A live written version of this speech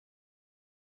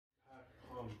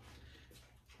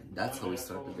That's how we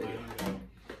start the video.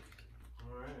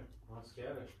 Alright, let's get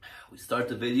it. We start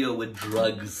the video with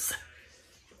drugs.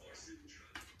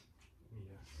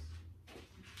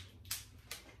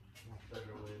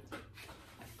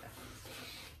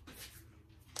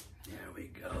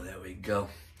 There we go.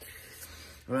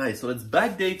 Alright, so it's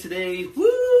back day today.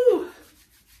 Woo!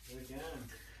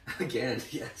 Again,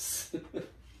 yes. What's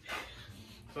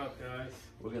up, guys?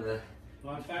 We're gonna...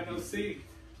 Long time no see.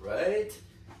 Right?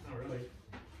 Not really.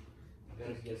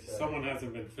 Get, Someone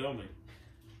hasn't been filming.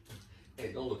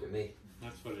 Hey, don't look at me.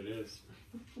 That's what it is.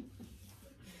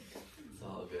 It's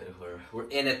all good. We're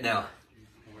in it now.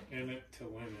 We're in it to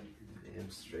win it.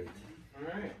 Damn straight.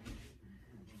 Alright.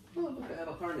 Oh, look, I have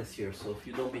a harness here, so if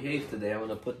you don't behave today, I'm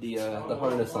gonna put the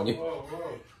harness on you.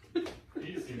 Whoa.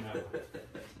 Easy now.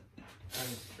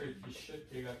 Kind of freaky shit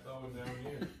you got going down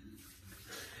here.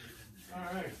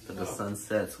 Alright. So the sun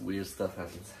sets, weird stuff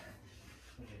happens.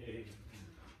 Hey.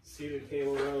 Seated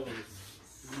cable rows.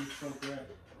 Neutral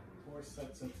grip. 4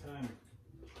 sets of 10.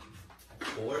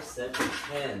 4 sets of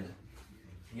 10.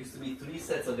 Used to be 3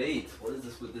 sets of 8. What is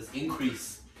this with this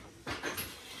increase?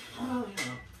 Well, you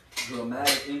know.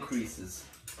 Dramatic increases.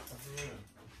 Yeah.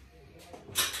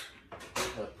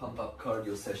 Had a pump up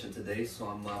cardio session today, so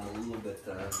I'm a little bit,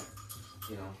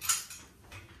 you know,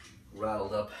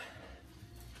 rattled up.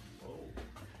 Oh.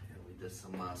 Yeah, we did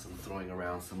some throwing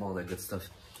around, all that good stuff.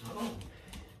 Oh.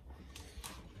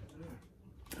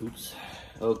 Oops.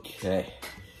 Okay.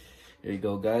 There you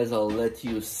go, guys. I'll let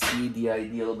you see the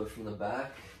idea a little bit from the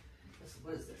back.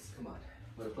 What is this? Come on.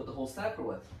 Want to put the whole stack or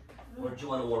what? Or do you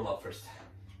want to warm up first?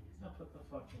 I'll put the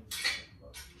fucking...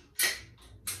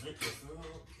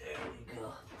 There we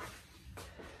go.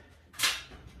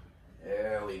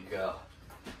 There we go.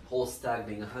 Whole stack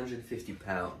being 150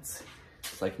 pounds.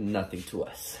 It's like nothing to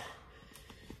us.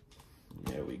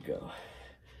 There we go.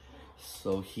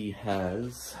 So he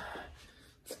has,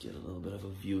 let's get a little bit of a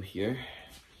view here.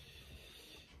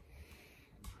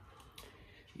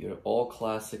 Your all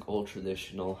classic, all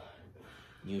traditional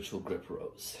neutral grip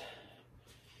rows.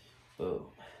 Boom.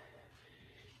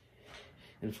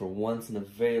 And for once in a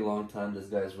very long time, this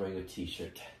guy's wearing a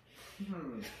t-shirt.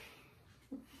 Look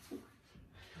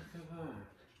at that.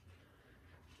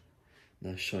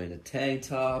 Not showing a tank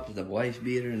top, the wife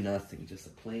beater, nothing. Just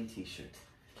a plain t-shirt.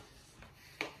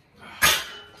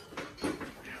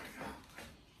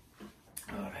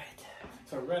 All right.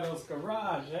 Toretto's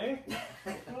garage, eh?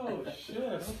 Oh shit,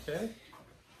 okay.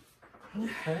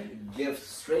 Okay. Gift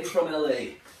straight from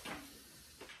LA.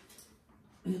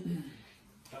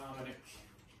 Dominic.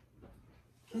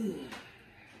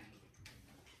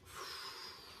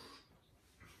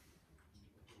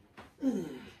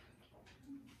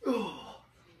 Oh.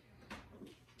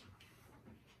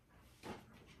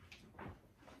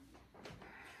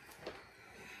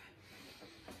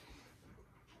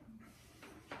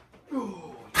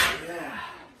 Oh, yeah.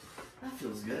 That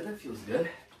feels good. That feels good.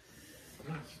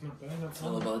 Not bad, It's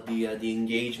all about the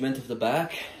engagement of the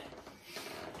back.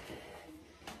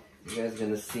 You guys are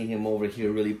gonna see him over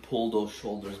here really pull those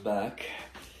shoulders back.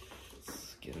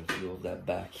 Let's get a view of that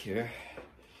back here.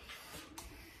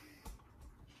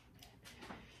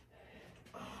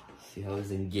 See how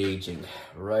he's engaging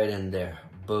right in there.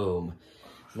 Boom.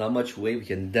 Not much weight. We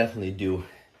can definitely do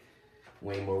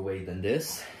way more weight than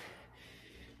this.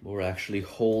 But we're actually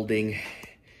holding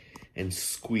and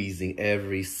squeezing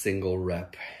every single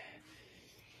rep.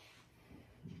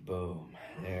 Boom.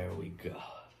 There we go.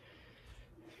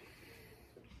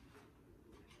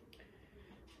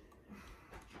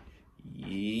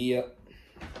 Yep.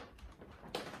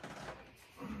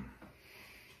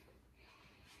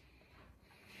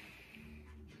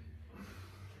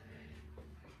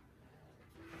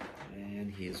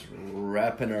 And he's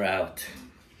wrapping her out.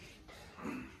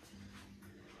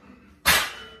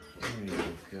 There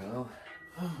you go.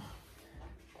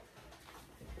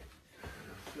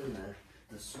 Feeling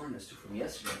the soreness too from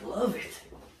yesterday. I love it.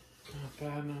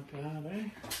 Not bad, eh?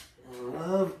 I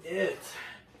love it.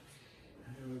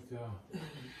 Here we go.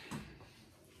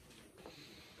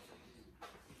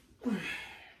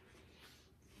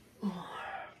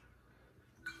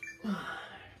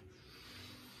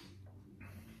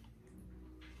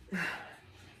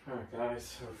 Alright guys,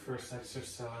 so first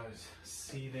exercise,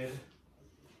 seated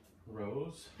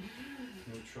rows,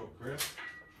 neutral grip.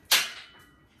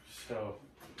 So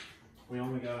we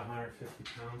only got 150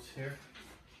 pounds here.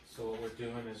 So what we're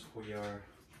doing is we are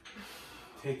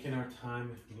taking our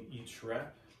time in each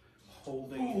rep,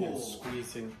 holding and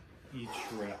squeezing each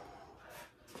rep.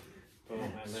 Boom,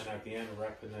 and then at the end,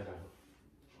 repping it out.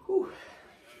 Whew.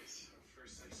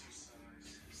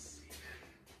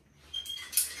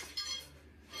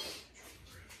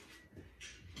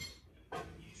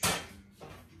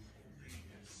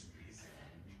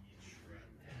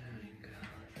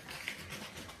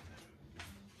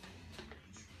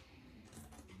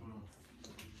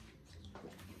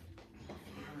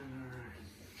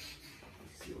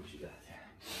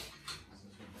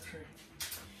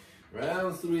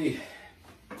 Round 3.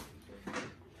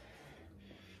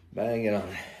 Bang it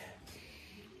on.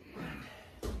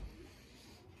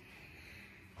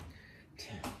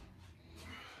 10.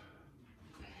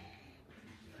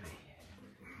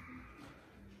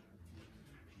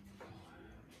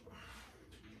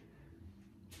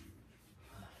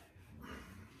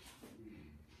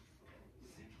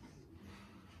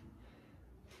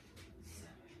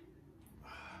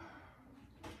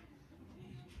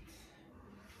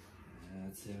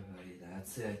 That's it, buddy.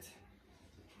 That's it.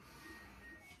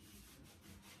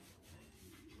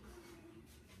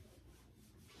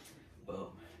 Boom.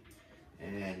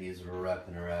 And he's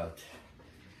repping her out.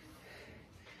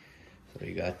 So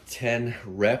you got 10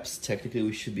 reps. Technically,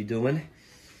 we should be doing.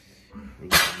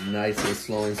 Nice and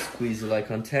slow and squeezy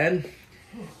like on 10.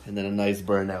 And then a nice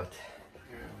burnout.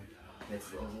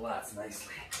 Gets those lats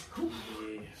nicely.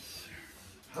 Yes.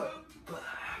 Hup.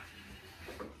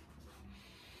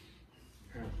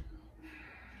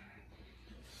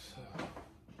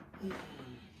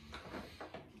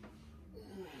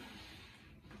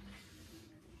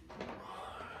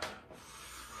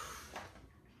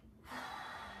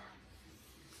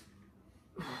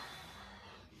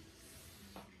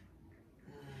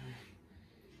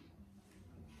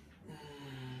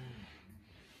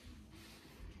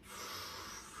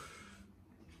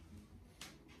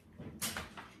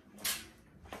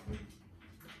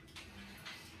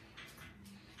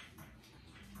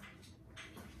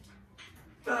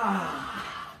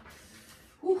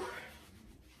 Whew.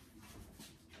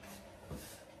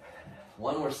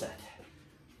 One more set.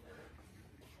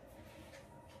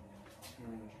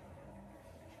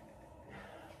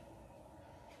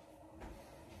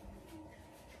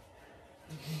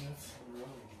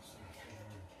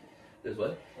 There's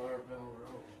what? Barbell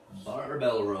row.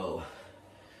 Barbell row.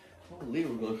 Holy,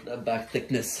 we're going for that back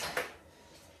thickness.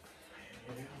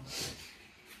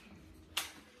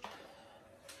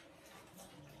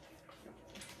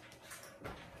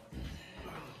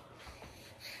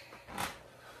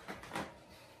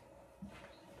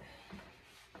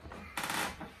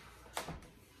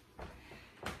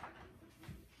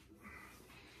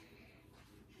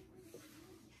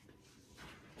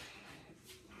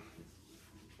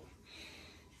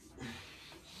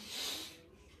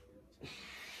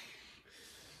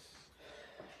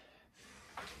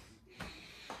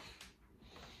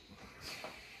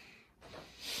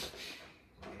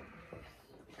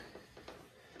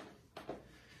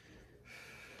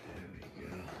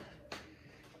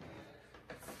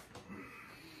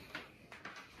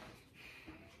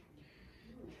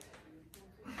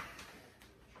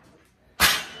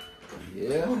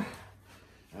 Yeah.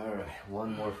 All right,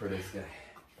 one more for this guy.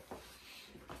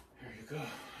 There you go.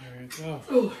 There you go.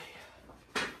 Oh.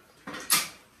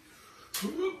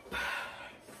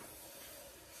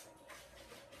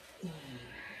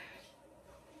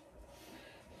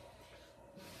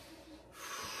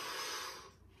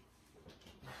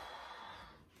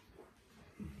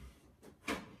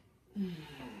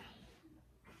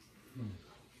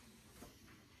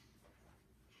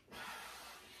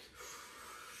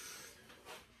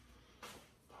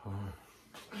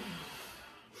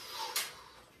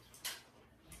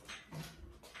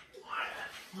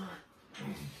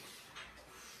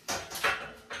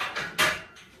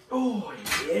 Oh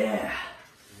yeah!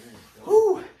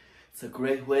 Woo! It's a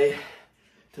great way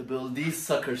to build these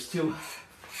suckers too.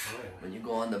 When you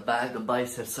go on the back, the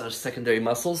biceps are secondary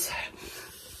muscles.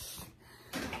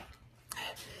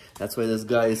 That's why this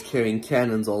guy is carrying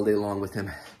cannons all day long with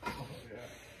him.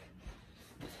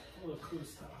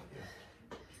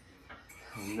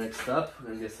 Next up, we're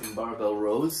gonna get some barbell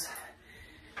rows.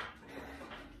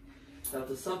 Now,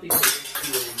 to some people, this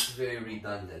feels very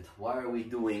redundant. Why are we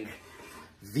doing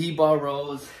V-bar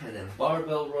rows and then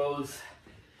barbell rows?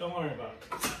 Don't worry about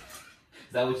it. Is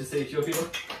that what you say to your people?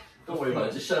 Don't worry about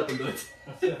it, just shut up and do it.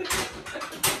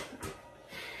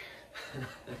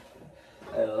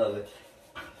 I love it.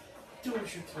 Do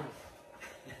what you're told.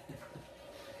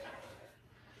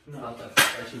 Not that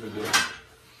actually we're good.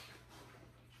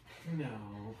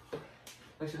 No.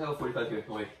 Actually, I have a 45 here.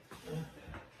 Oh, wait.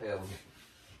 I got one here.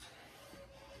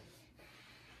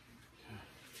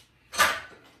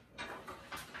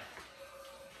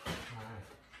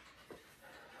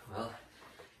 Well,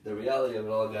 the reality of it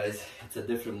all, guys, it's a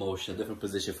different motion, a different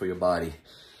position for your body.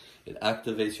 It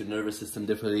activates your nervous system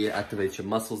differently, it activates your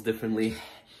muscles differently.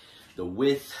 The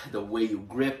width, the way you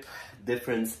grip,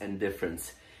 difference.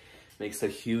 Makes a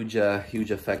huge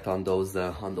effect on those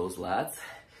lats.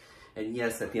 And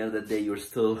yes, at the end of the day, you're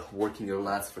still working your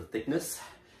lats for thickness.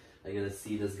 I'm gonna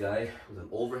see this guy with an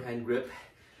overhand grip,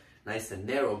 nice and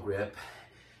narrow grip,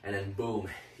 and then boom,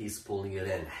 he's pulling it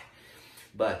in.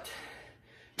 But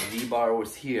V-bar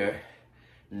was here,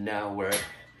 now we're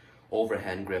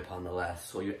overhand grip on the left.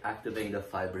 So you're activating the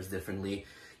fibers differently,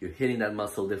 you're hitting that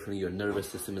muscle differently, your nervous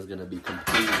system is gonna be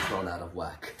completely thrown out of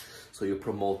whack. So you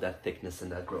promote that thickness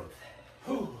and that growth.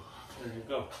 Whew. There you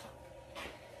go.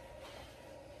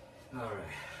 All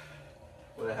right,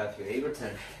 what do I have here, 8 or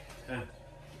 10? 10.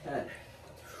 10.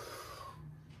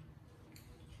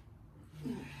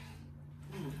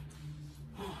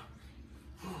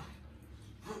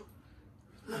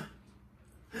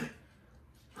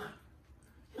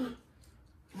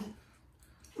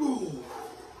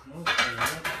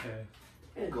 Okay.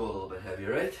 And go a little bit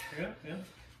heavier, right? Yeah.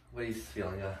 What are you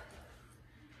feeling?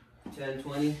 10,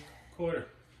 20? Quarter.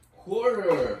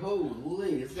 Quarter!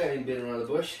 Holy, this guy ain't been around the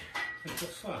bush. What the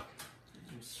fuck?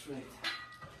 I'm straight.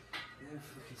 Yeah,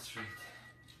 fucking straight.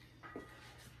 I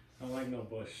don't like no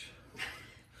bush.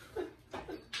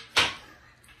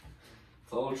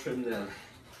 It's all trimmed down.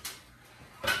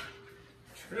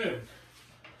 Trim.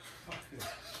 Fucking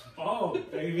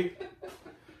bald, baby.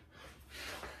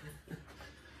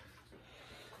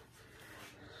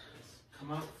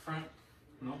 Come out front.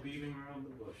 No beating around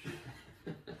the bush.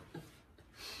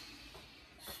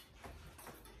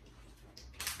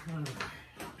 Alright.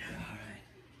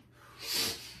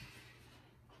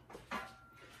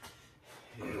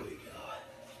 Here we go.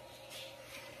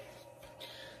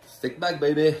 Stick back,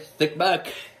 baby. Stick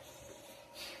back.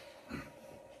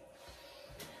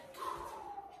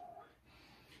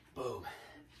 Boom.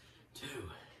 2,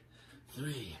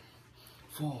 3,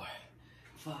 4,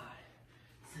 5,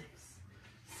 6,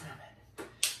 7,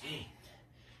 8,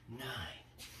 9,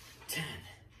 10,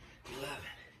 11,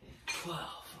 12.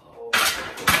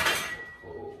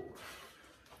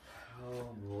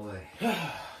 Oh boy.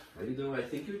 Are you doing what I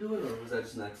think you're doing, or was that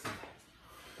just an accident?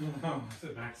 No, it's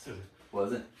an accident.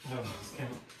 Was it? No, I just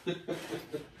can't. I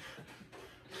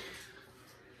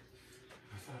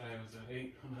thought I was at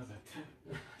 8 when I was at 10.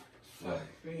 Fuck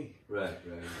me. Right.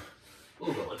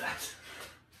 We'll go with that.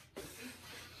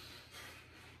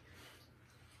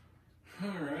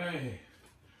 Alright.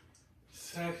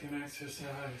 Second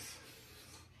exercise.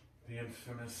 The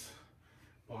infamous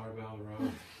barbell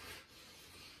row.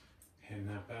 Hitting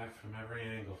that back from every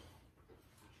angle.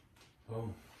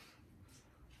 Boom.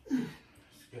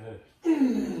 That's good.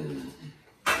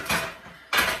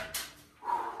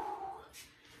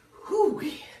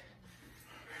 Whoo-wee.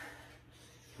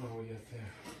 What do we get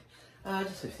there?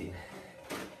 Just 15.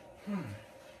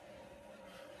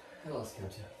 I lost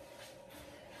count too.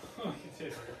 Oh, you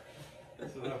did.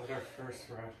 So that was our first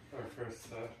rep, our first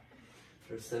set.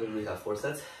 First 7, we got 4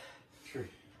 sets. 3.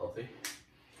 All 3.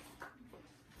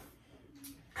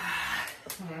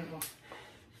 Alright, well,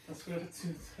 let's go to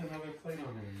another plate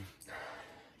on there.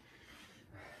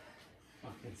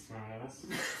 Fucking smart ass.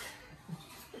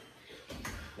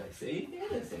 Did I say anything? I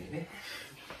didn't say anything.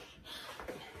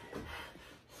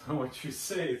 What you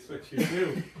say, it's what you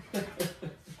do.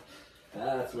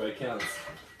 That's where it counts.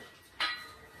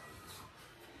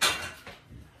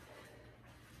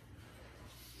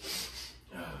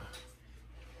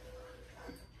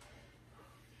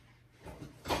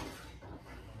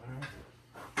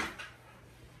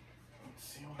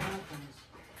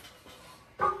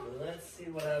 Let's see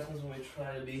what happens when we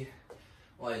try to be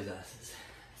wise asses.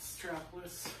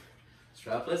 Strapless.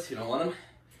 Strapless? You don't want them?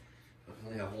 I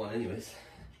only have one anyways.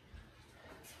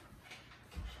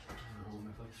 Oh,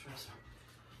 my fucking stressor.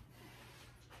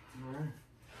 Alright.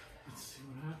 Let's see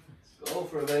what happens. Go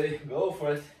for it, baby. Go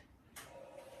for it.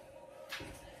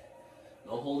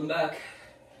 No holding back.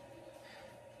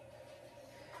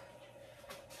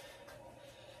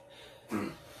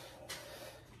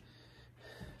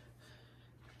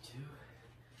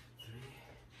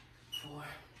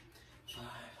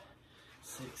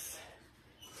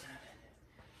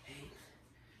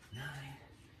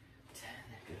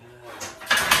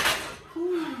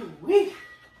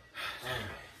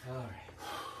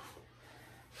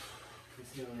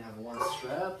 You only have one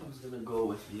strap. I'm just gonna go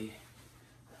with the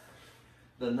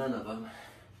none of them.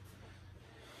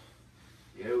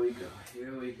 Here we go.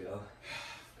 Here we go.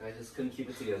 I just couldn't keep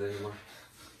it together anymore.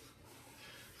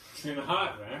 It's kinda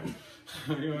hot, man.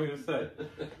 What do you want me to say?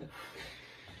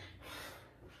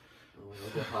 Oh, we'll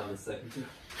get hot in a second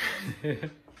too.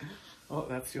 Oh,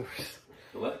 that's yours.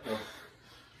 The what?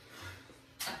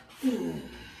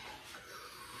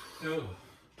 Oh.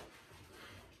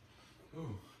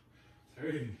 Oh.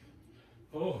 3,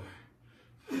 4,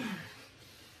 5,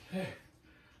 6,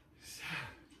 7,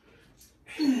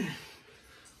 8,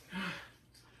 9,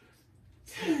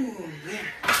 10.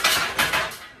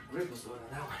 Grip was going on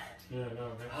that one. Yeah, no,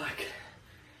 man. I like it.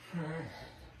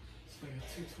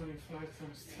 225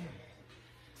 times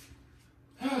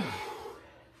 10.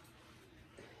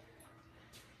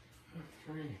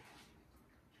 3.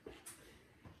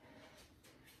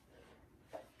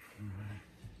 Alright.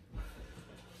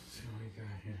 See what we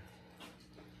got here.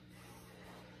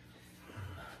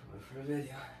 Wait for a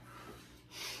video.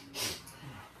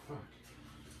 Fuck.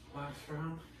 Last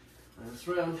round. Last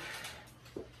round.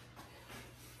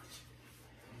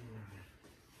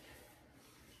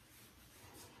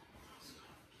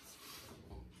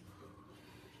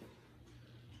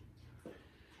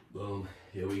 Boom.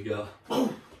 Here we go.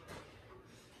 Look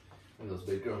at those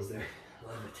big girls there.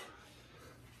 Love it.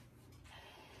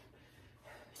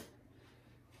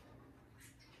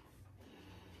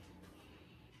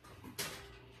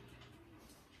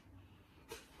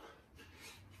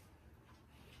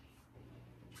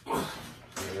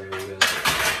 There we go.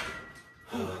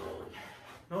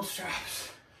 No straps.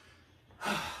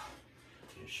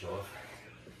 You show off.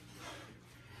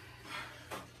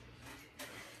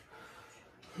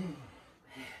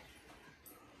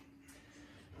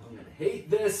 I'm gonna hate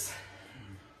this.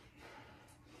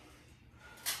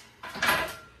 That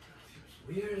feels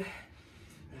weird.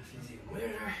 That feels even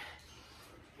weirder.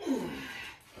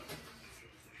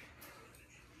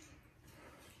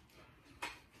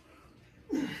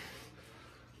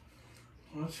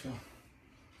 Let's go.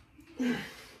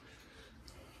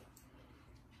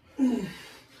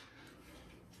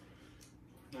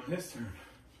 Now his turn.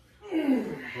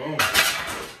 Boom.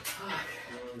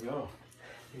 There we go.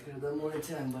 You could have done more than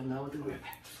 10, but not with the whip.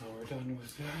 So we're done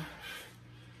with that.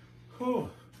 Whew.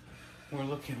 We're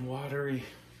looking watery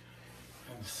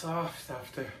and soft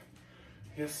after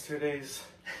yesterday's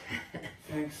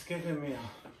Thanksgiving meal.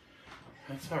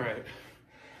 That's all right.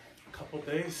 A couple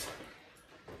days.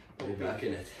 We'll be back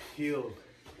in it. Healed.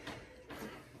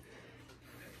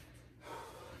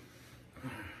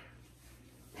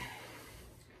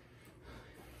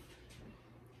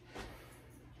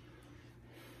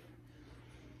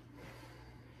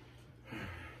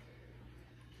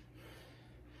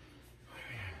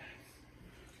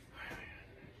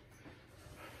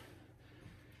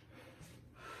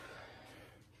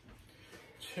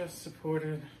 Chest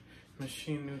supported,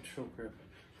 machine neutral grip.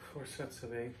 4 sets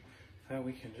of 8. That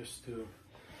we can just do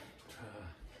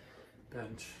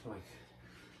bench, like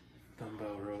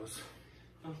dumbbell rows.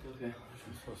 Okay.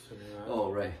 I'm supposed to do that.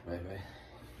 Oh, right.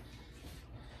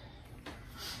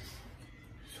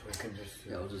 So we can just do.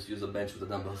 Yeah, I'll just use a bench with the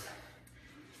dumbbells.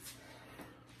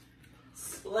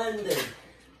 Splendid.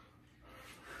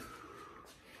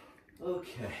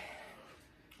 Okay.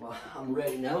 Well, I'm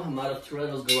ready now. I'm out of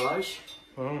Toretto's garage.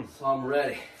 Boom. So I'm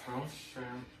ready. House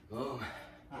strength. Boom.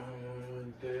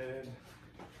 Dead.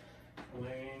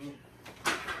 Laying.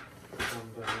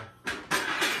 Dumbbell.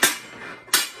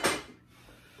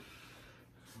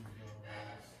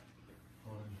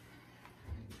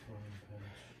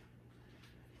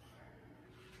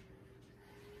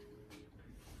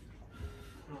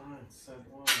 Alright, set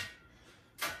 1.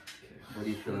 What are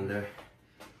you feeling there?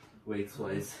 Weights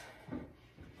wise?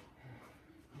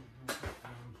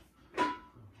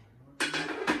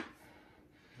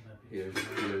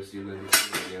 Here's you're gonna be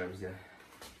feeling the arms, yeah.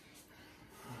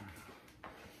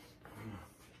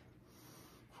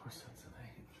 4 sets of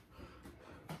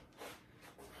 8.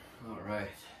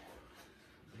 Alright.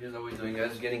 Here's what we're doing,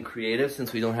 guys. We're getting creative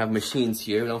since we don't have machines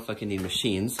here. We don't fucking need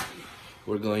machines.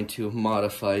 We're going to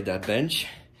modify that bench.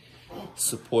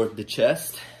 Support the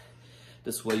chest.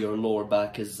 This way your lower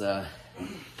back is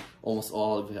almost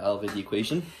all out of the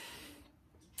equation.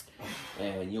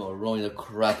 And you're rolling the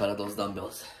crap out of those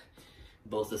dumbbells.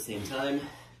 Both at the same time.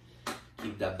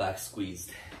 Keep that back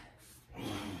squeezed.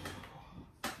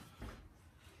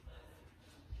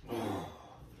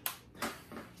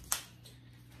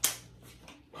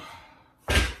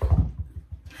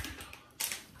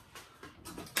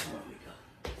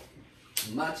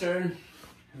 My turn.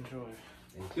 Enjoy.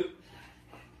 Thank you.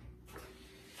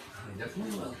 I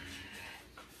definitely will.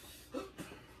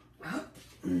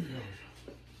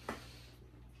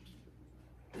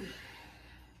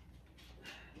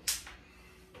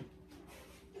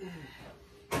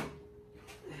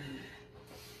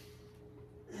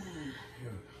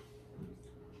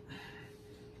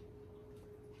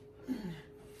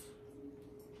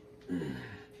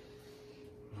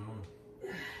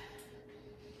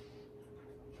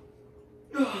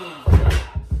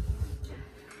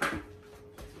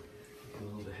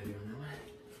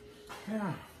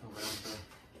 Yeah.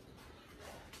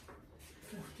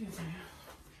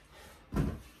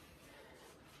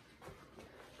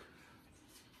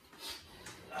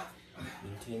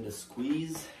 Maintain the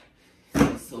squeeze.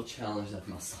 Still challenge that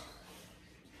muscle.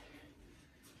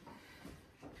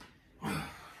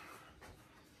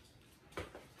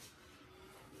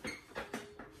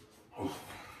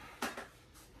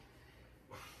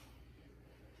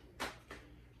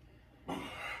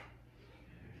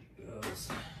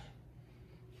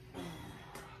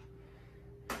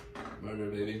 Murder,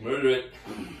 baby, murder it.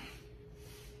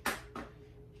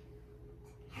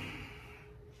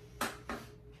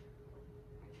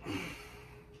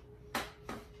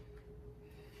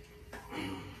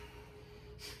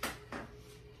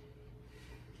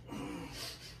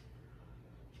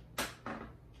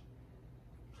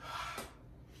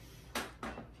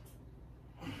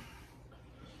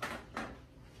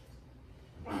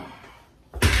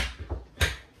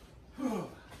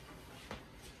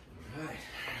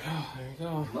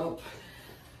 Go. I'm up.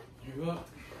 You're up.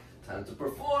 Time to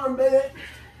perform, baby.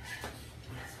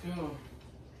 Let's go.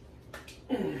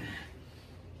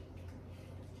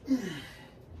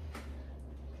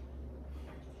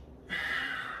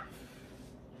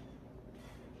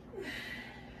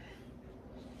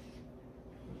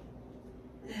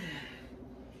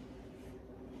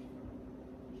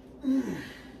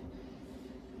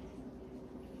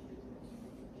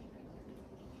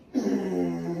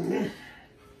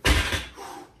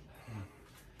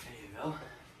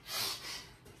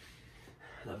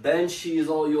 The bench is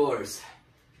all yours.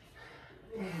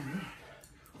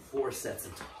 4 sets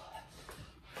in total.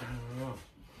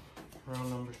 Round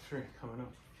number 3 coming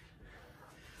up.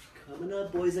 Coming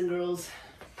up, boys and girls.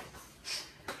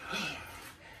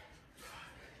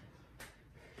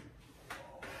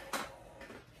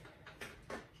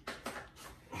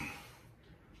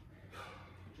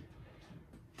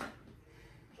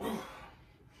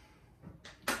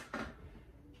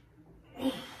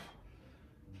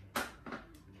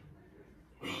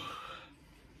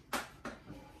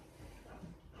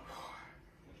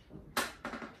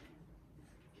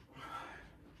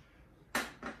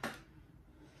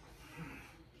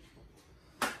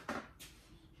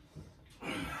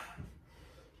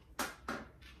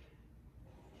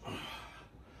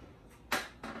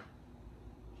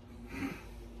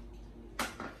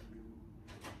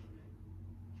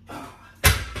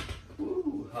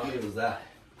 How many was that?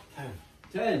 10.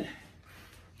 10.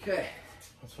 Okay.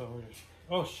 That's what we did.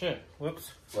 Oh shit.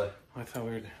 Whoops. What? I thought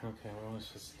we were. Okay, well, let's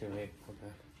just do 8. Okay.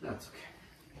 That's okay.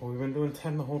 Well, we've been doing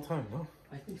 10 the whole time, no?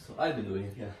 I think so. I've been doing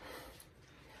it, yeah.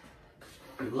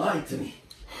 You lied to me.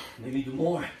 Maybe do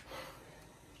more.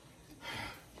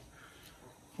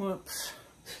 Whoops.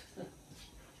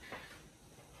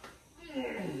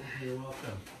 You're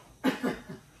welcome.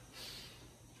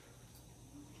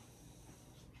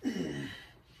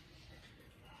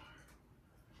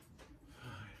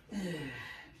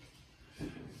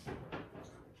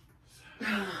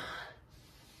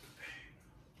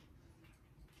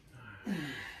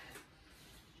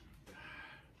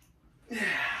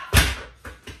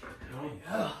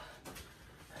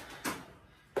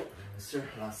 Sir,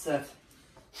 last set.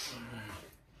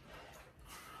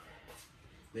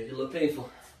 Make it look painful.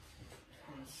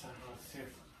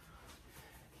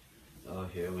 Oh,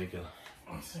 here we go.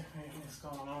 Let's see what's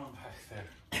going on back there.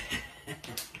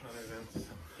 Other than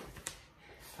some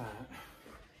fat.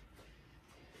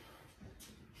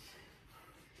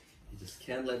 You just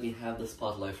can't let me have the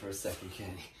spotlight for a second,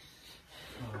 can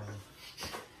you?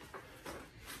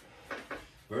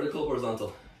 Vertical,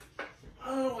 horizontal?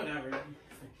 Oh, whatever.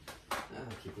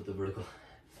 I'll keep with the vertical.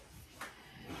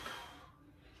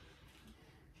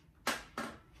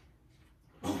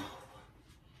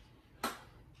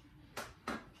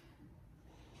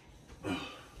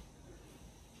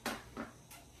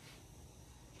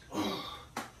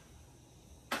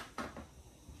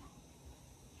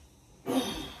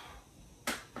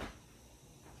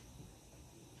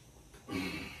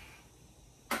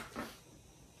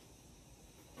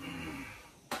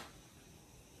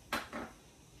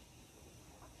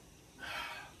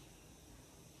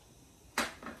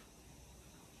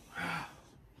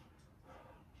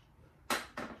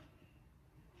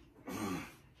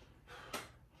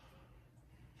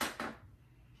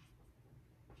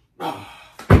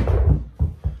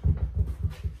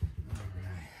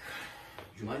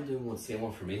 Do you mind doing one same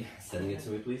one for me? Sending it to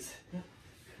me, please? Yeah.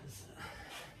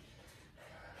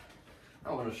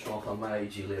 I want to show off on my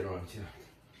IG later on too.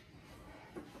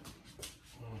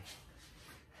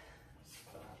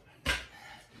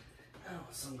 Oh,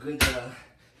 some good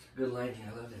lighting.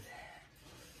 I love it.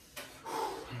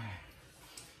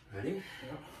 Ready?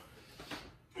 Yeah.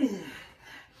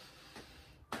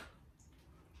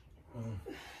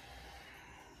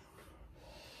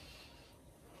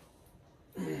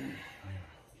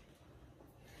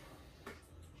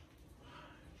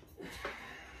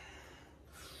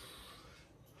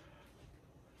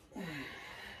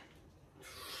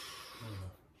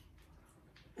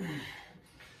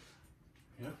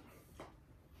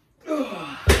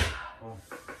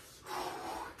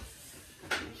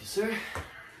 Thank you, sir.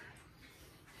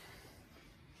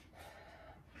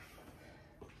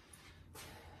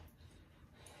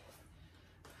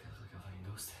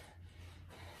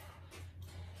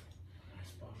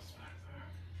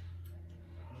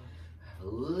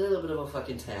 little bit of a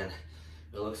fucking tan.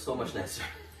 It looks so much nicer.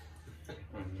 I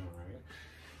know, right?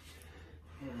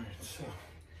 Alright, so.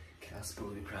 Casper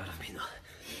will be proud of me though.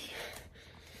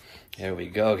 There we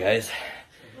go, guys.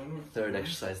 Third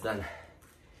exercise done.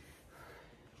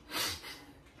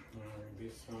 Be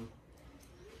some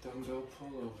dumbbell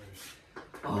pullovers.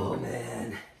 Oh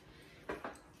man.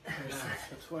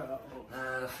 That's what.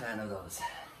 Not a fan of those.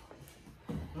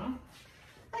 Huh?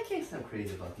 I can't sound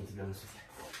crazy about them, to be honest with you.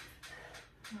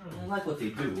 I like what they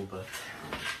do, but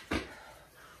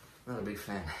not a big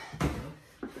fan.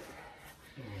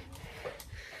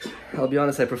 I'll be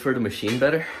honest, I prefer the machine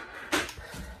better.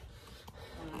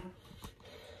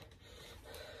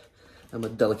 I'm a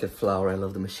delicate flower, I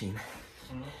love the machine.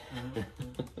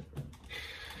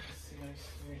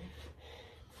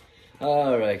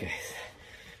 Alright guys,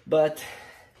 but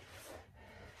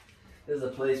there's a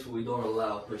place where we don't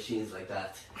allow machines like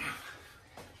that.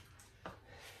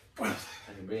 I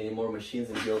can bring any more machines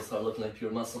and you'll start looking like pure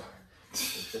muscle and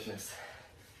fitness.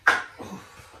 There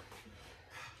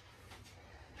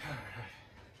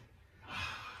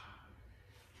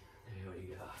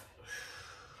we go.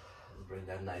 Let's bring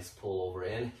that nice pull over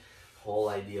in. Whole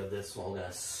idea of this one, I'm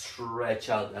gonna stretch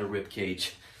out that rib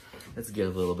cage. Let's get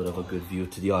a little bit of a good view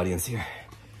to the audience here.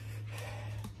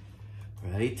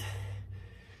 Right?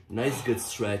 Nice good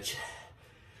stretch.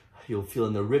 You'll feel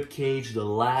in the rib cage, the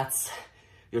lats,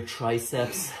 your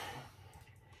triceps,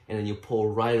 and then you pull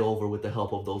right over with the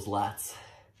help of those lats.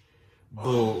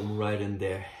 Boom, right in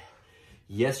there.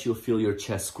 Yes, you'll feel your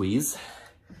chest squeeze.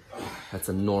 That's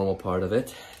a normal part of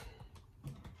it.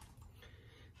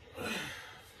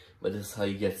 But this is how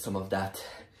you get some of that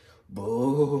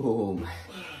boom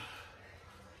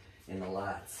in the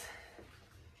lats.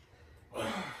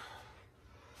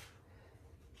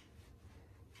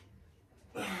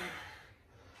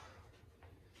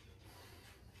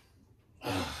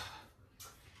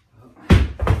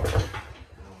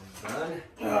 Done.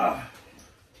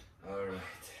 All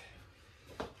right.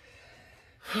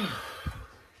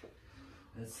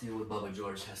 Let's see what Bubba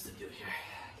George has to do here.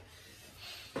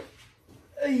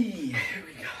 Hey, here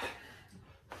we go.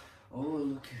 Oh,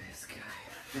 look at this guy.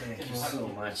 Thank you so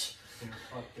much. You're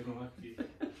fucking lucky.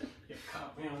 You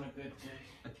caught me on a good day.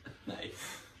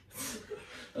 Nice.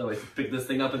 Oh, wait, pick this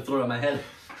thing up and throw it on my head.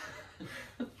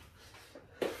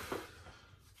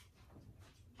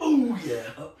 Oh, yeah.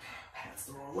 Oh, that's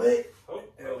the wrong way. Oh,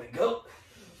 there we go.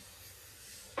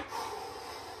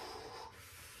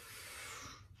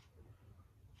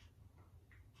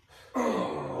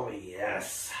 Oh,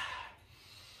 yes.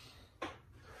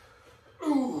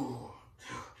 Ooh.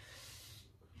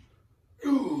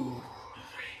 Ooh.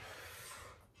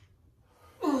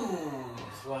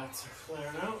 These lats are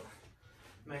flaring out.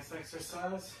 Next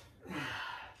exercise,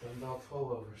 dumbbell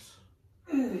pullovers.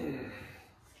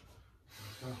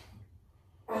 Go.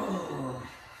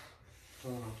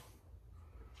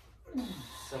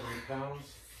 70 pounds.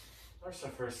 There's the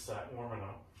first set, warming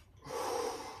up.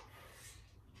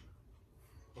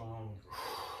 Boom.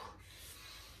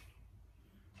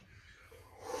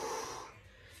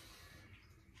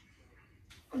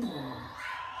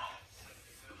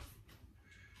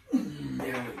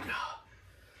 There we go.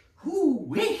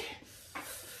 Whoo-wee.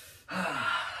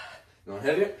 You want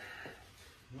heavier?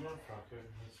 No, fuck it.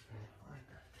 That's good.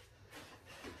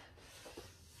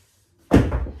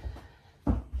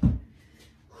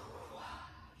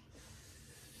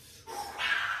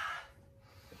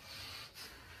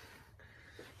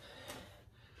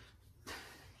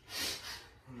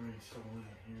 Alright, so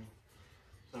we're here.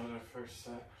 So our first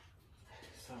set.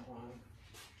 Set 1.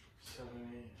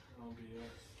 70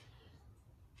 LBS.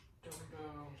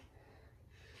 Dumbbell.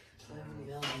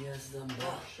 70 LBS dumbbell.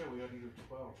 Oh shit, we gotta do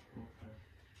 12. Okay.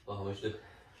 Well, how much did? I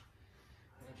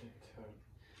did 10.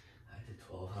 I did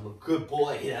 12. I'm a good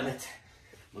boy, damn it.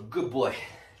 I'm a good boy.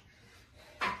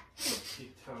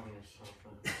 Keep telling yourself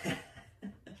that.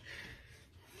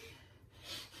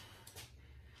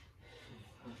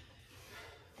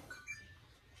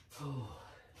 Oh.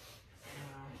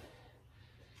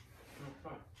 No,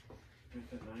 fuck. Hit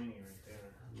the 90 right there.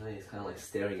 Now he's kind of like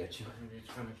staring at you. What are you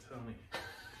trying to tell me?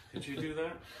 Did you do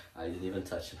that? I didn't even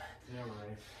touch him. Yeah, right. I'm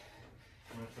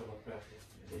gonna have to look back.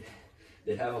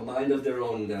 They have a mind of their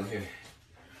own down here.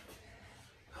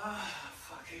 Ah,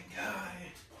 fucking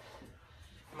guy.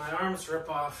 My arms rip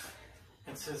off.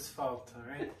 It's his fault,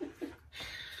 alright?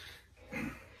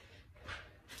 I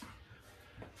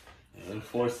didn't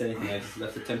force anything, I just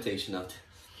left the temptation out.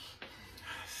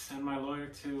 Send my lawyer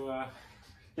to,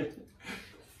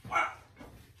 Wow.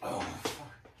 Oh,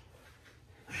 fuck.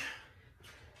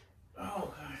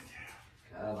 Oh, god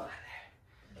damn. Come on.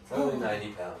 It's only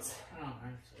 90 pounds. Oh,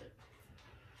 that's it.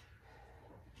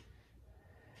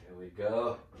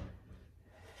 go.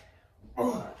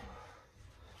 1,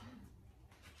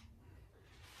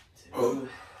 2,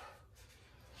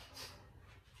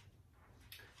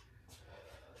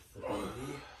 3,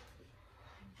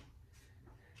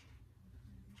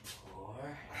 4,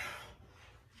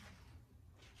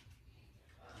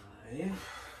 5, 6,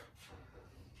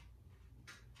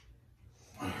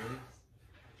 7,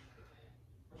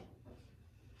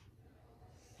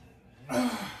 8.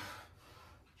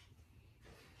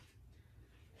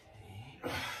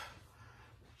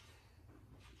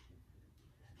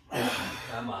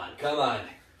 Come on, come on.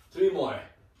 3 more.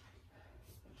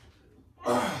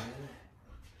 10,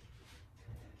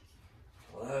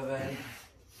 11.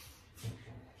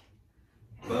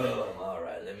 Boom. All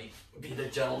right, let me be the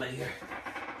gentleman here.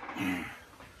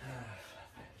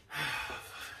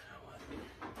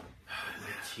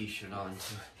 T-shirt on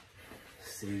to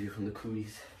save you from the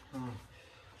cooties. Oh,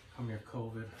 come here,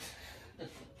 COVID. There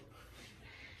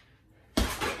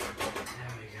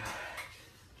we go.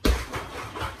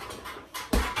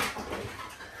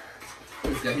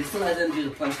 This guy, he still has energy to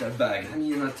punch that bag. I mean,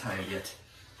 he's not tired yet.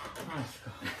 Let's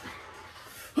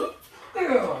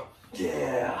go.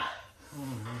 Yeah.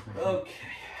 Okay.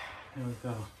 Here we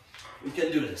go. We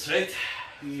can do this, right?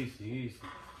 Easy, easy.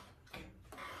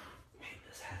 Make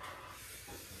this happen.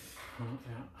 Oh,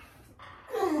 yeah.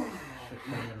 Shit,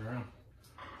 turn it around.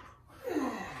 2,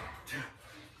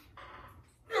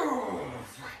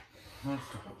 3. Let's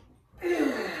go.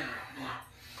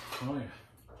 Oh, yeah.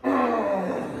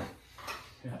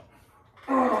 Yeah.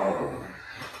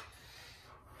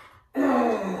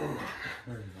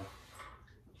 There you go.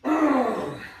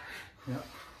 Yeah.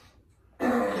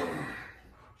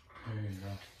 There you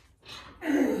go.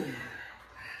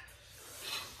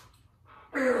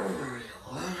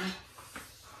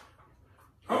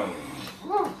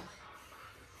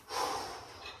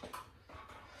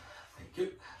 Thank you.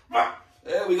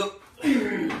 There we go.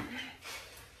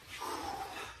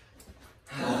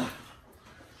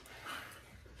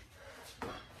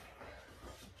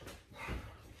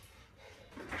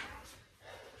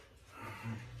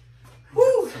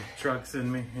 Some drugs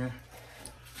in me here.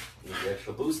 Need the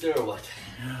extra booster or what?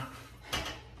 Yeah.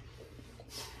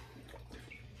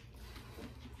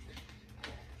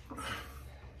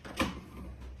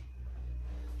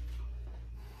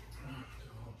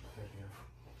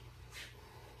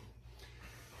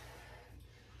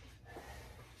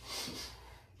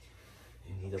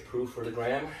 You need a proof for the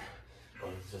gram? Or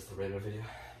is it just a regular video?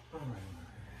 All right.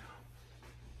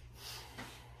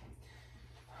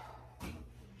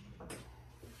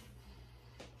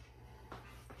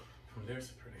 There's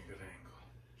a pretty good angle.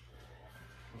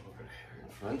 Over there. In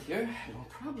front here? No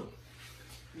problem.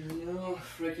 No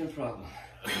freaking problem.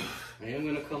 I am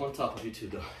gonna come on top of you too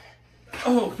though.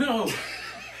 Oh no!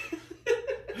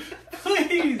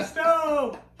 Please,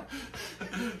 no!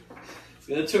 It's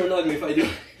gonna turn ugly if I do.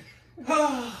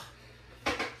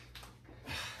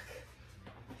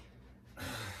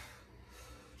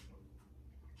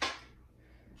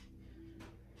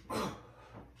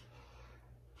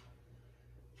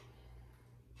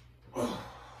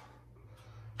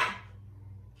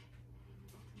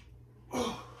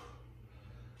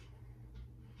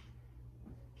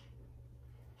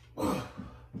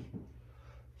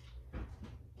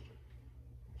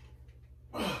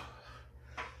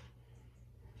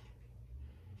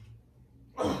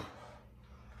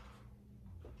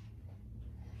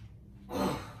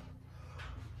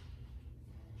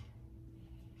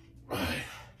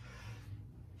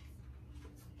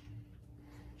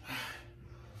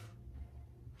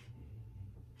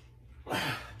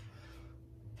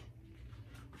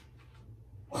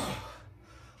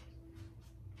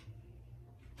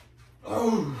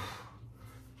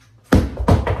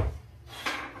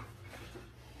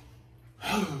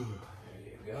 There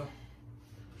you go.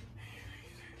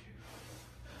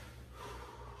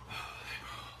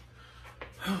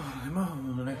 Holy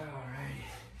moly. Alright.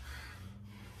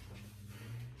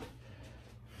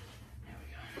 There we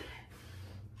go.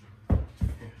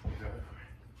 Here, you got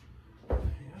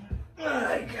it.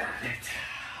 I got it.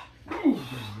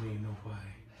 Me,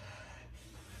 nobody.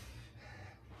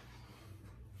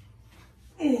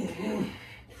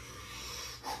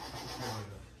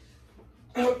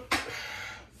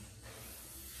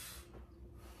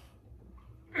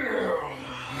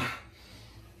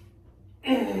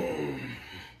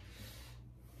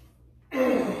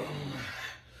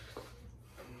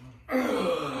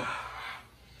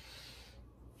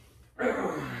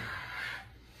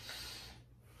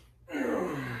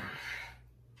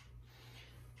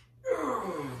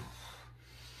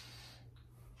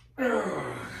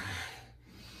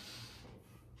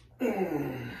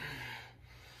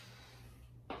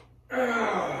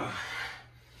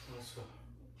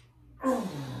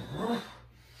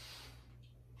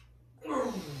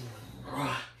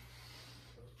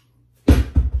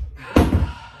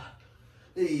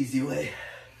 The easy way.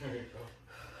 There you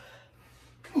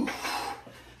go.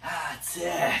 That's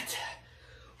it.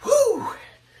 Woo!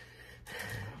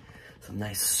 Some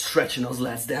nice stretch in those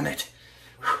lats, damn it.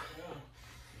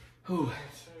 Whew.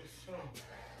 I'd say so.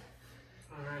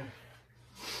 Alright.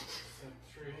 Step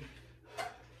 3.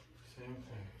 Same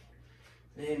thing.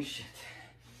 Same shit.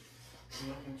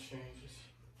 Nothing changes.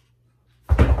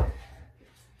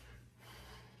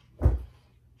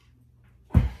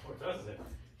 Or does it?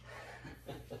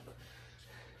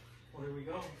 What are we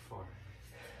going for?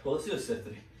 Well, let's do a set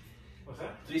 3. What's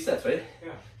that? 3 sets, right?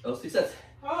 Yeah. That was 3 sets.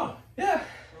 Oh! Yeah.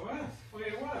 It was. Wait,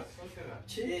 it was. Look at that.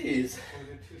 Jeez. We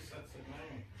did 2 sets of 9.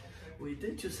 Okay. We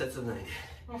did 2 sets of 9.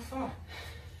 Oh, fuck.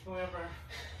 We have our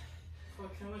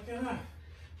fucking, look at that.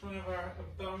 We have our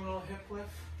abdominal hip lift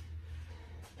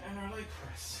and our leg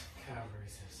press calf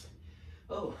raises.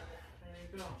 Oh. There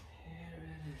you go. Here it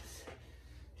is.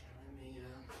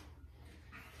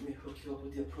 Let me hook you up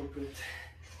with the appropriate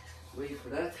weight for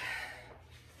that.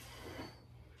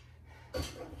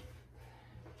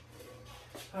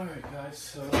 Alright guys,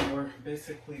 so we're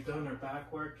basically done our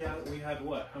back workout. We had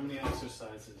what? How many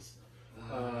exercises?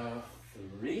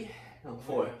 3? No,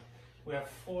 4. We have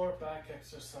 4 back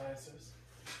exercises.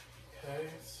 Okay,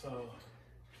 so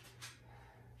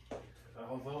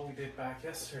although we did back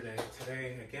yesterday,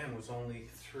 today again was only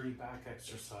 3 back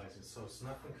exercises. So it's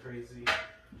nothing crazy.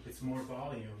 It's more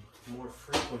volume, more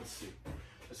frequency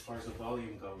as far as the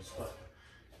volume goes. But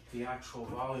the actual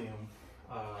volume,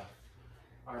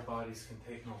 our bodies can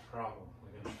take no problem.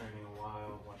 We've been training a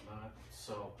while, whatnot.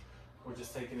 So we're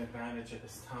just taking advantage of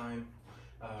this time.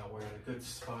 We're at a good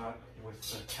spot with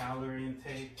the calorie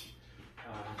intake.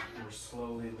 We're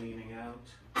slowly leaning out,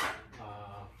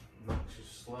 not too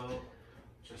slow,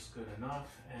 just good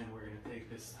enough. And we're going to take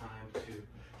this time to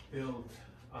build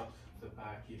up the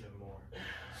back even more.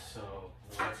 So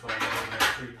that's why we're doing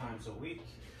that 3 times a week.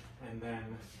 And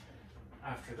then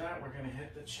after that, we're going to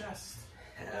hit the chest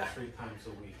 3 times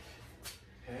a week.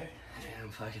 Okay? Yeah, I'm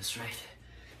fucking straight.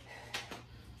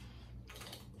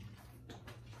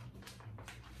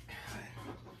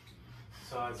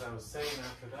 So as I was saying,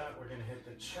 after that, we're gonna hit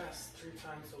the chest 3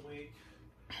 times a week.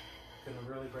 Gonna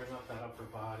really bring up that upper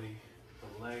body.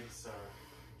 The legs are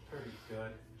pretty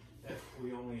good. If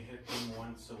we only hit them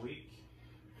once a week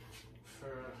for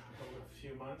a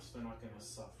few months, they're not gonna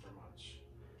suffer much.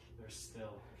 They're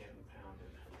still getting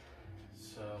pounded.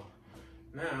 So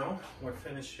now we're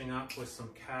finishing up with some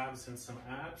calves and some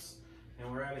abs,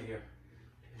 and we're out of here.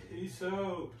 Peace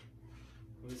out.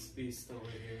 This beast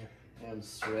over here. I'm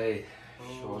straight.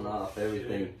 Showing off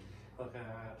everything. Shit. Look at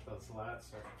that. Those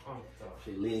lats are pumped up.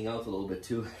 Actually leaning out a little bit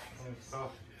too.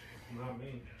 Oh, not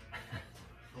me.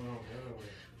 Oh,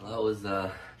 Well, I was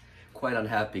quite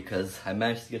unhappy because I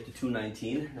managed to get to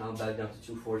 219. Now I'm back down to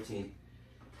 214.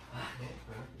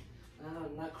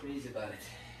 I'm not crazy about it.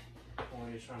 Well,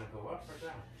 are you trying to go up or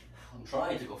down? I'm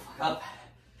trying to go fuck up.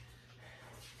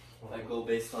 If I go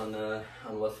based on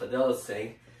what Fidel is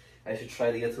saying, I should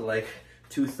try to get to like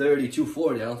 230,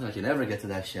 240. I don't think I can ever get to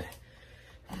that shit.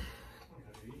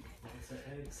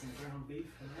 Eggs and ground beef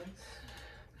and rice.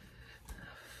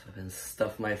 I've been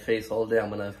stuffing my face all day. I'm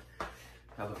gonna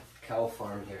have a cow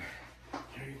farm here.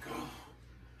 There you go.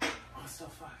 Oh, so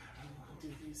fuck. I don't want to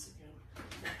do these again.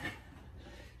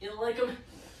 You don't like them?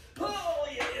 Oh,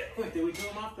 yeah. Wait, did we do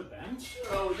them off the bench?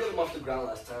 Oh, we got them off the ground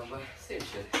last time, but same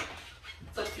shit.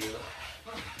 It's up to you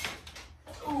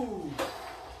though. Ooh.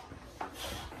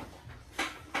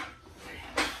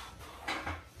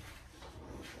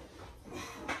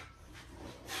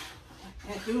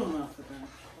 Can't do them off the bench.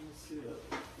 Let me see that.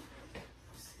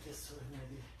 Let's see this way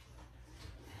maybe.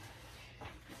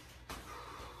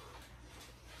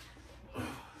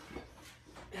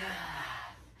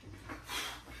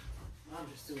 I'm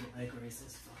just doing leg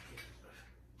raises. Fuck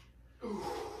it. Ooh.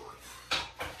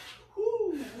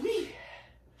 Ooh, wee.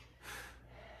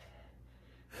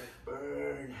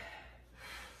 Burn.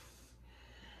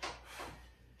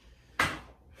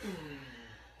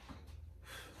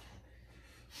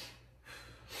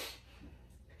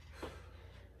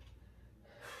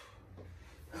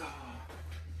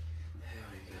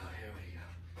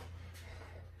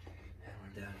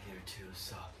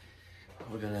 So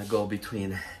we're gonna go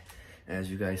between,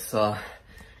 as you guys saw,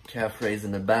 calf raise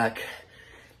in the back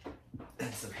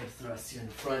and some hip thrusts here in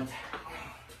the front.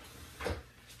 I'm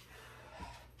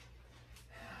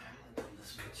gonna do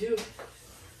this one too.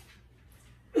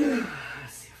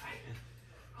 Let's see if I can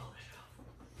roll it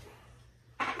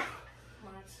up.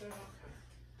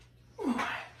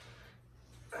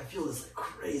 feel this like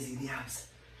crazy, the abs.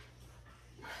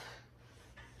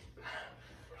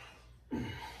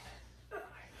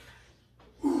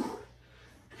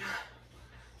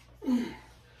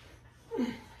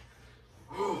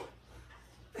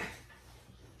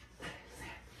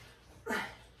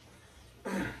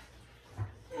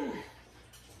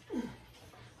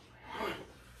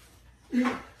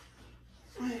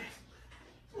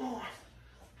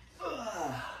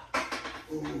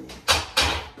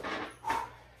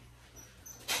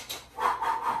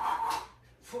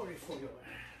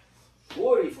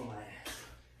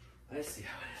 I see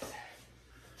how it is.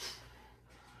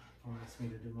 Don't ask me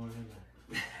to do more than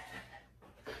that.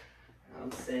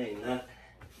 I'm saying nothing.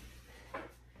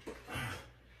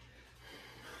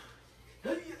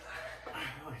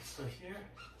 Alright, so here,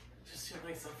 just your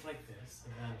legs up like this,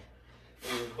 and then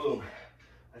Boom.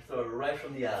 I throw it right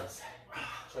from the abs.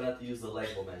 Try not to use the leg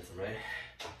momentum, right?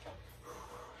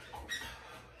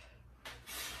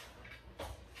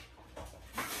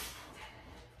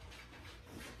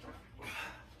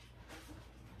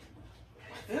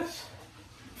 this.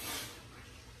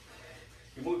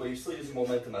 You move, but you're still using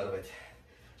momentum out of it.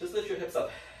 Just lift your hips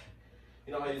up.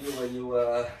 You know how you do when you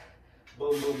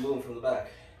boom, boom, boom from the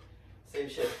back. Same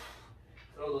shit.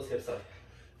 Throw those hips up.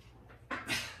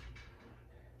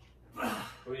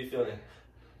 What are you feeling?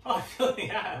 Oh, I feel the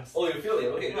abs. Oh, you're feeling it?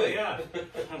 Okay, good. Yeah.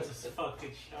 I'm just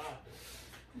fucking shot.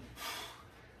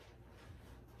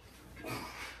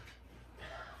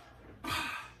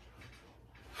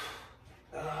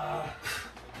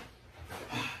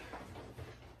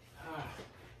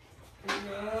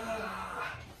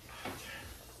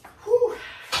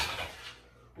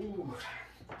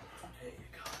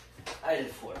 I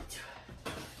did 42.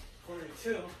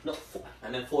 42? No, I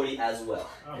meant 40 as well.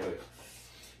 Oh. Here we go.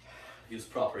 Use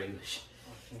proper English.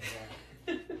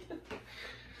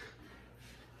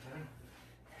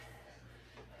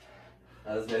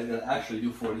 I was going to actually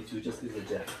do 42 just because of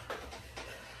Jeff.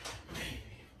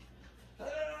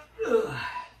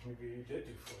 Maybe you did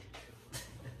do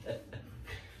 42.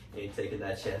 Ain't taking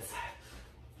that chance.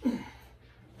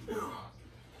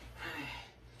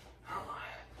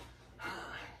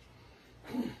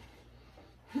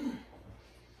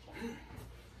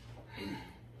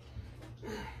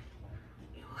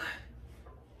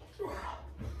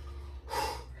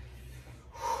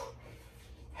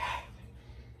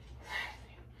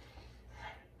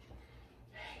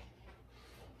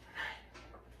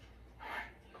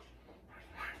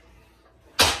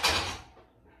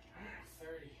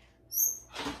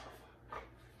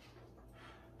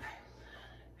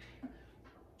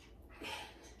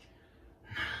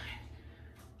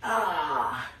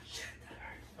 Ah, shit, that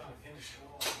hurt. Oh, finish it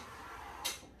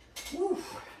all. Woo.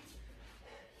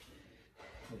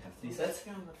 We have 3 sets. Let's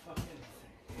get on the fucking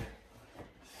thing.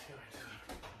 See what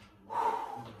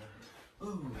I do.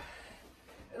 Ooh,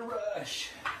 and rush.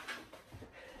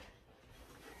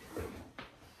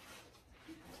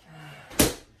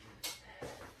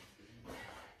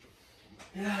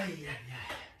 Yeah, yeah, yeah.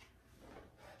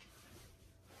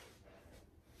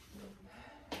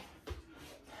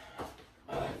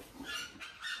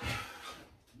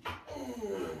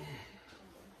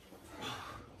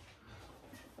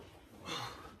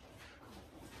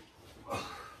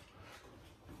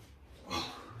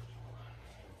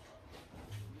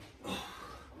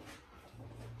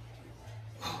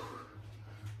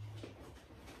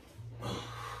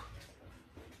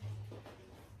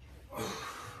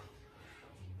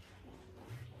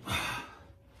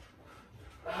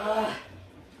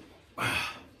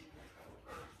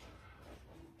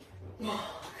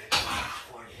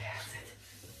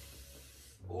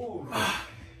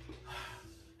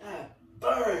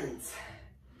 Burns.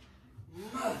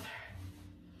 Mother.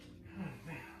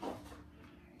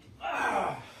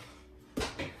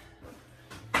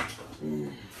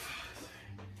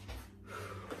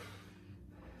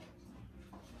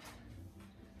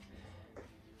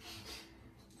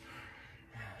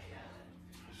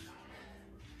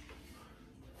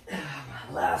 My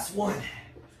last one.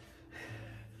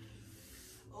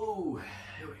 Oh,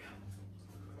 here we go.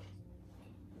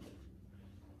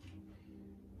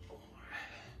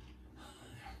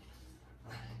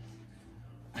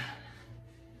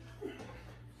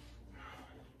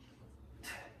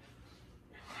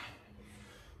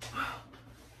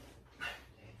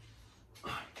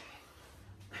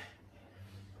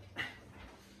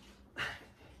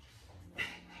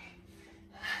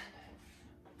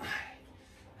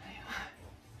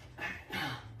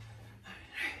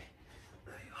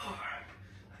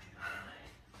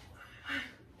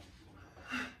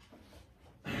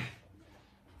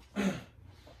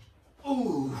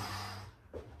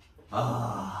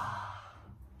 Ah,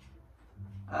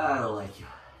 I don't like you.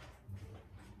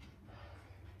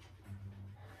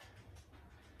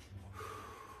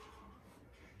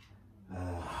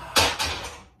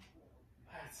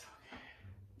 That's okay.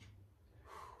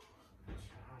 Good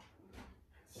job.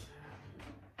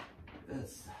 Good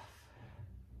stuff.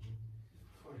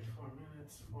 44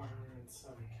 minutes,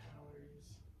 407 calories.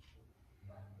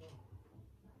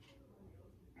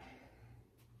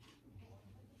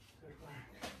 Good work.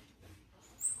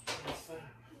 What's that?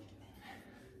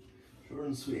 Short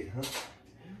and sweet, huh?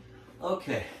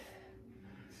 Okay.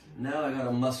 Now I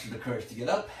gotta muster the courage to get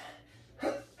up.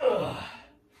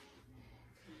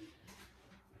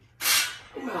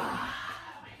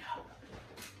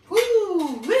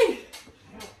 Woo-wee!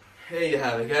 There you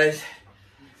have it, guys.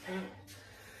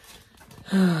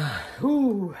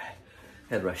 Woo.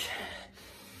 Head rush.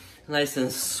 Nice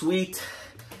and sweet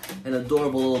and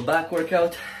adorable little back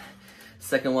workout.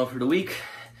 Second one for the week.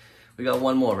 We got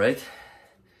one more, right?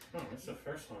 No, it's the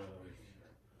first one of the week.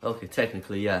 Okay,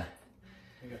 technically, yeah.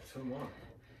 We got 2 more.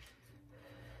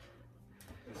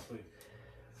 This week.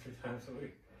 3 times a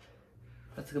week.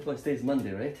 That's a good point. Today's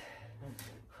Monday, right?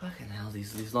 Fucking hell,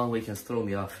 these long weekends throw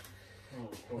me off. Oh,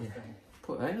 poor thing.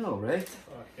 I know, right?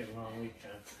 Fucking long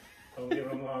weekends. Don't give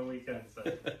them long weekends.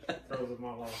 That throws them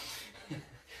all off. You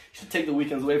should take the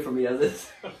weekends away from me as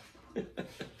is.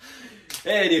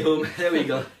 Anywho, there we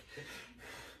go.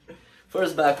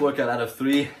 First back workout out of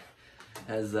 3,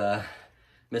 as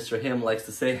Mr. Him likes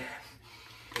to say.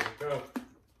 There you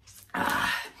go.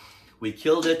 We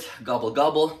killed it. Gobble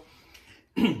gobble.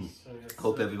 So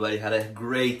Hope everybody had a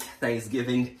great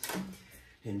Thanksgiving.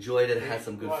 Enjoyed it. Had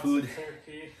some good food.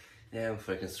 Turkey. Yeah, I'm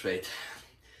freaking straight.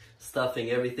 Stuffing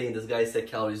everything. This guy said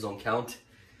calories don't count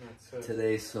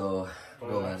today, so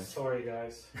go at it. Sorry,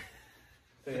 guys.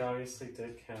 They obviously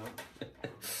did count.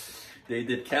 They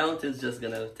did count. It's just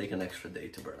gonna take an extra day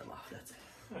to burn them off. That's it.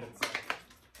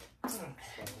 That's fine.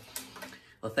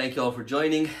 Well, thank you all for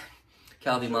joining.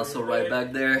 Calvi Muscle right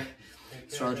back there. Take care,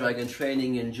 Strong guys. Dragon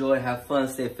Training. Enjoy, have fun,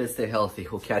 stay fit, stay healthy.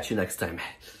 We'll catch you next time. Bye.